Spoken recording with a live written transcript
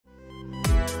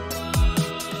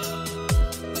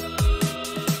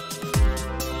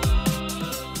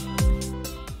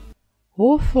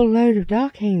awful load of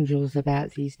Dark Angels about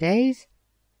these days.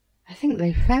 I think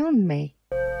they found me.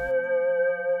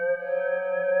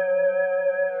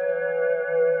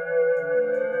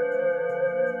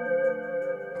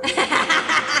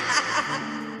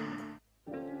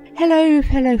 Hello,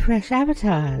 fellow fresh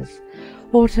avatars.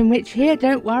 Autumn Witch here,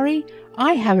 don't worry.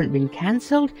 I haven't been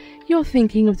cancelled. You're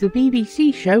thinking of the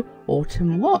BBC show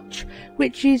Autumn Watch,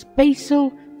 which is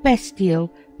basal,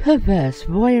 bestial, perverse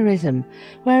voyeurism,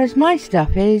 whereas my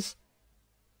stuff is...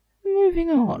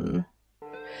 moving on.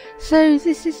 So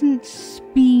this isn't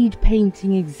speed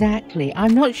painting exactly.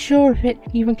 I'm not sure if it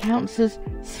even counts as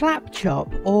slap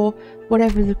chop or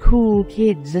whatever the cool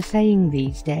kids are saying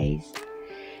these days.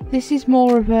 This is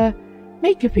more of a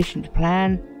make efficient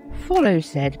plan, follow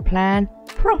said plan,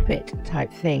 profit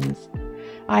type things.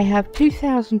 I have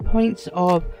 2,000 points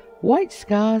of white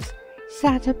scars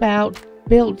sat about,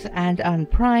 built and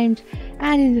unprimed,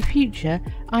 and in the future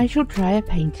I shall try a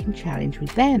painting challenge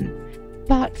with them.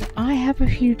 But I have a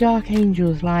few Dark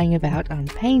Angels lying about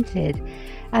unpainted,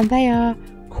 and they are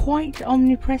quite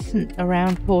omnipresent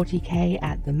around 40k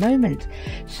at the moment,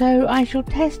 so I shall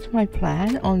test my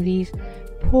plan on these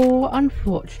poor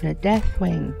unfortunate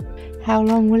Deathwing. How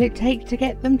long will it take to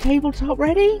get them tabletop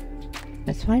ready?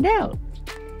 Let's find out.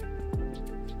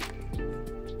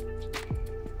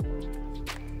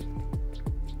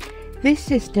 This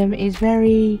system is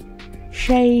very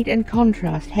shade and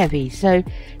contrast heavy, so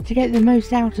to get the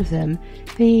most out of them,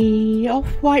 the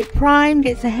off-white prime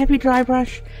gets a heavy dry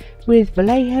brush with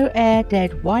Vallejo Air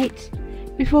Dead White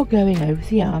before going over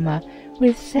the armour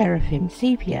with Seraphim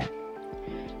Sepia.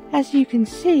 As you can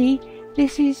see,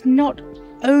 this is not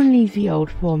only the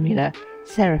old formula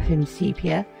Seraphim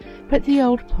Sepia, but the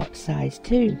old pot size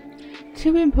too.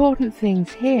 Two important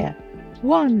things here.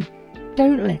 1.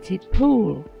 Don't let it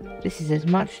pool. This is as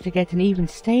much to get an even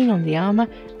stain on the armour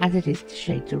as it is to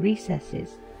shade the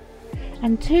recesses.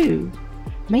 And 2.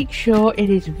 Make sure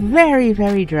it is very,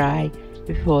 very dry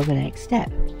before the next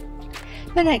step.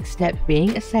 The next step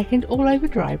being a second all-over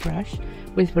dry brush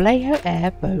with Vallejo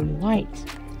Air Bone White.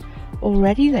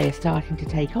 Already they are starting to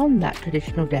take on that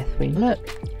traditional Deathwing look.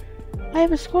 I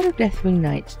have a squad of Deathwing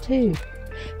Knights too.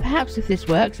 Perhaps if this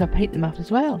works I'll paint them up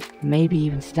as well, maybe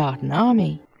even start an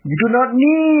army. You do not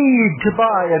need to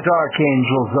buy a Dark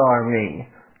Angels army.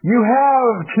 You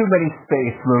have too many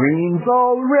Space Marines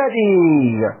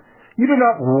already. You do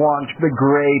not want the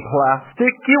grey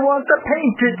plastic, you want the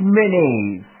painted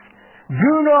minis.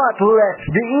 Do not let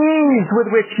the ease with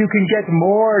which you can get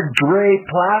more grey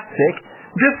plastic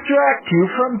distract you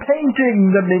from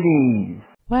painting the minis.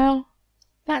 Well,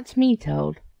 that's me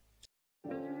told.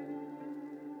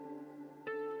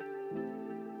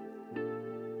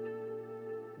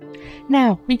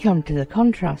 Now we come to the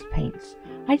contrast paints.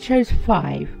 I chose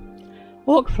 5.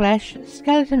 Orc Flesh,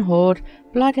 Skeleton Horde,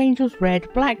 Blood Angels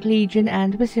Red, Black Legion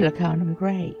and Basilicanum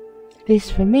Grey. This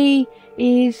for me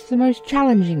is the most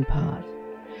challenging part.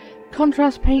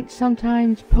 Contrast paints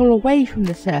sometimes pull away from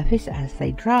the surface as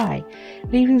they dry,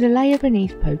 leaving the layer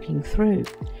beneath poking through.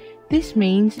 This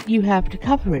means you have to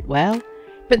cover it well,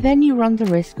 but then you run the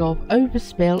risk of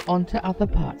overspill onto other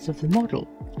parts of the model.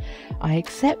 I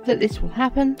accept that this will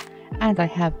happen, and I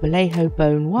have Vallejo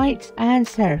Bone White and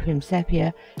Seraphim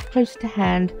Sepia close to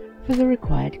hand for the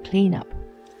required cleanup.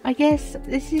 I guess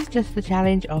this is just the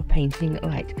challenge of painting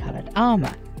light coloured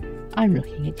armour. I'm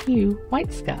looking at you,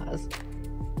 White Scars.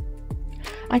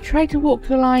 I try to walk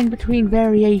the line between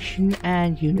variation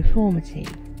and uniformity.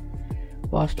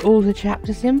 Whilst all the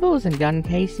chapter symbols and gun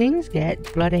casings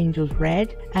get Blood Angels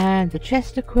Red and the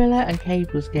chest aquila and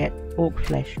cables get Orc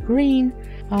Flesh Green,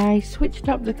 I switched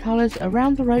up the colours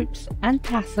around the ropes and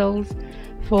tassels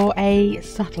for a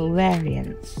subtle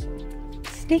variance.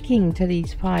 Sticking to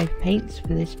these 5 paints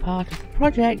for this part of the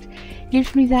project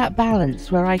gives me that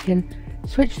balance where I can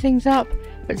switch things up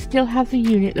but still have the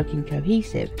unit looking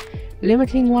cohesive.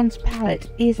 Limiting one's palette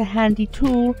is a handy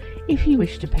tool if you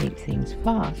wish to paint things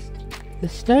fast. The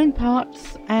stone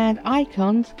parts and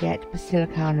icons get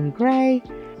Basilicanum Grey,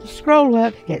 the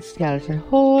scrollwork gets Skeleton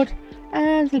Horde,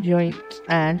 and the joints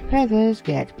and feathers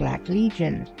get Black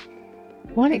Legion.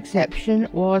 One exception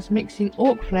was mixing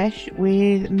Orc Flesh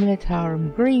with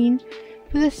Militarum Green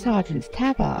for the Sergeant's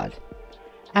Tabard.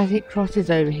 As it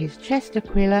crosses over his chest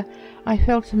aquila, I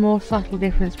felt a more subtle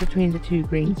difference between the 2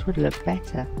 greens would look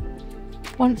better.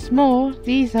 Once more,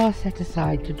 these are set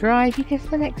aside to dry because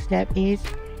the next step is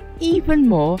even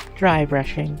more dry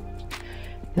brushing.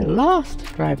 The last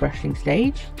dry brushing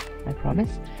stage, I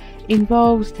promise,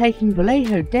 involves taking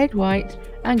Vallejo Dead White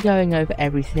and going over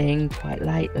everything quite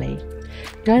lightly.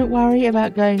 Don't worry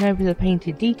about going over the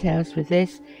painted details with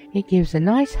this, it gives a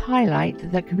nice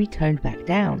highlight that can be toned back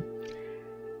down.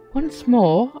 Once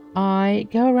more, I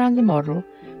go around the model,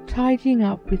 tidying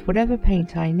up with whatever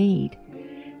paint I need.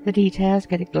 The details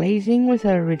get a glazing with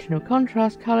their original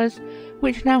contrast colours,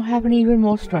 which now have an even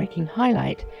more striking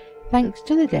highlight, thanks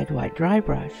to the dead white dry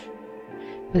brush.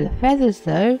 For the feathers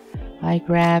though, I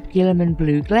grab Guilliman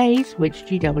Blue Glaze, which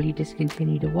GW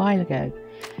discontinued a while ago.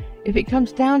 If it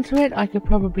comes down to it, I could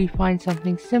probably find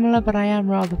something similar, but I am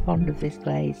rather fond of this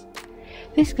glaze.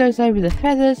 This goes over the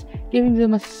feathers, giving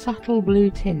them a subtle blue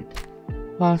tint.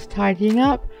 Whilst tidying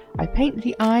up, I paint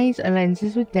the eyes and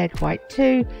lenses with dead white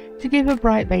too, to give a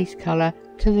bright base colour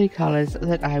to the colours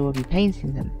that I will be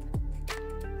painting them.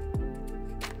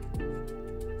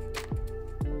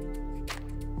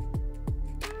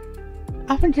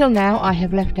 Up until now I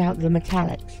have left out the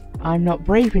metallics. I'm not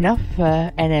brave enough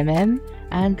for NMM,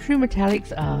 and true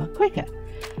metallics are quicker.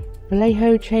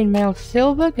 Vallejo Chainmail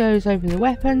Silver goes over the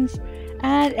weapons,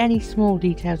 and any small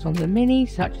details on the mini,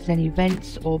 such as any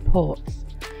vents or ports.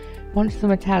 Once the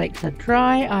metallics are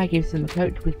dry, I give them a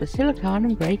coat with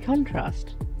Basilicanum grey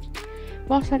contrast.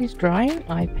 Whilst that is drying,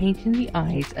 I paint in the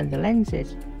eyes and the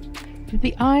lenses. For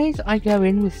the eyes, I go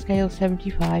in with scale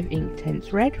 75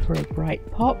 Inktense Red for a bright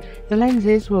pop. The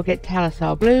lenses will get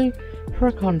Talassar Blue for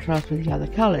a contrast with the other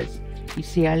colours. You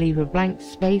see I leave a blank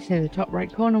space in the top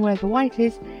right corner where the white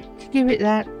is, to give it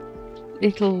that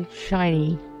little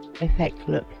shiny effect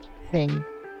look, thing,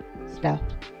 stuff,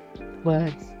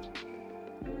 words.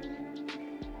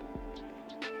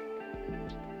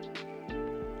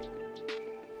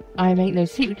 I make no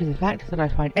secret of the fact that I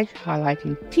find edge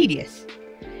highlighting tedious.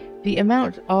 The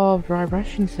amount of dry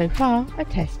brushing so far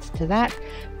attests to that,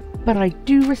 but I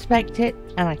do respect it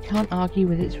and I can't argue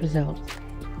with its results.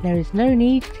 There is no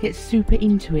need to get super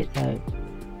into it though.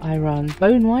 I run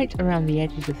bone white around the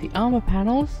edges of the armour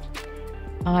panels,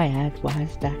 I add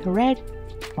Vallejo Red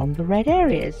on the red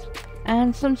areas,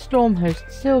 and some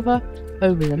Stormhost silver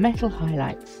over the metal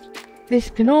highlights. This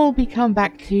can all be come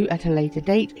back to at a later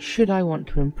date should I want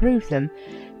to improve them,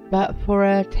 but for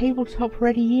a tabletop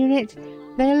ready unit,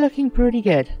 they're looking pretty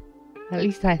good. At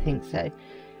least I think so.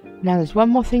 Now there's one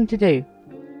more thing to do.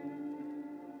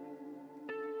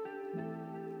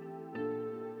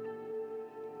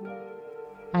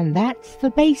 And that's the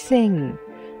basing.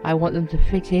 I want them to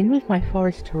fit in with my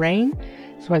forest terrain,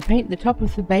 so I paint the top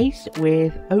of the base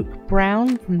with oak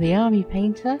brown from the army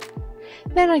painter.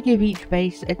 Then I give each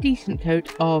base a decent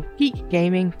coat of Geek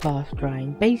Gaming fast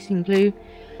drying basing glue,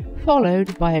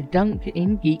 followed by a dunk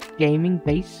in Geek Gaming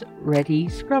base ready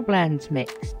Scrublands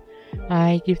mix.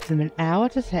 I give them an hour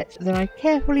to set, then I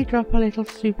carefully drop a little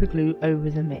super glue over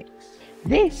the mix.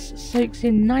 This soaks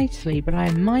in nicely, but I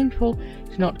am mindful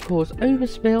to not cause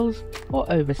overspills or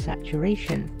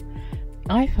oversaturation.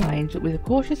 I find that with a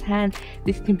cautious hand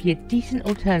this can be a decent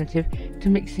alternative to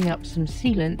mixing up some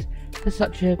sealant for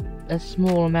such a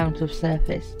small amount of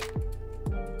surface.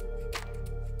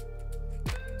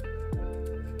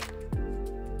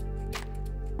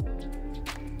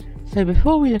 So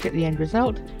before we look at the end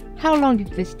result, how long did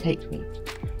this take me?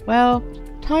 Well,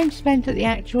 time spent at the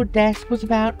actual desk was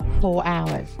about 4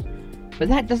 hours, but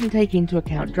that doesn't take into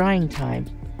account drying time.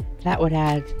 That would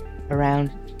add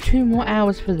around 2 more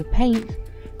hours for the paint,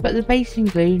 but the basing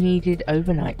glue needed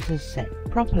overnight to set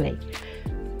properly.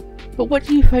 But what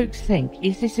do you folks think?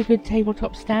 Is this a good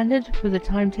tabletop standard for the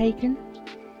time taken?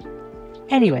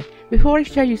 Anyway, before I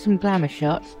show you some glamour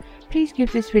shots, please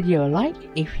give this video a like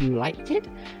if you liked it,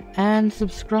 and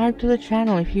subscribe to the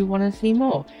channel if you want to see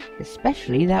more,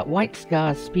 especially that White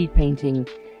Scars speed painting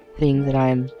thing that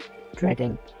I'm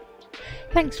dreading.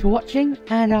 Thanks for watching,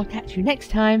 and I'll catch you next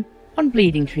time on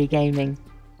Bleeding Tree Gaming.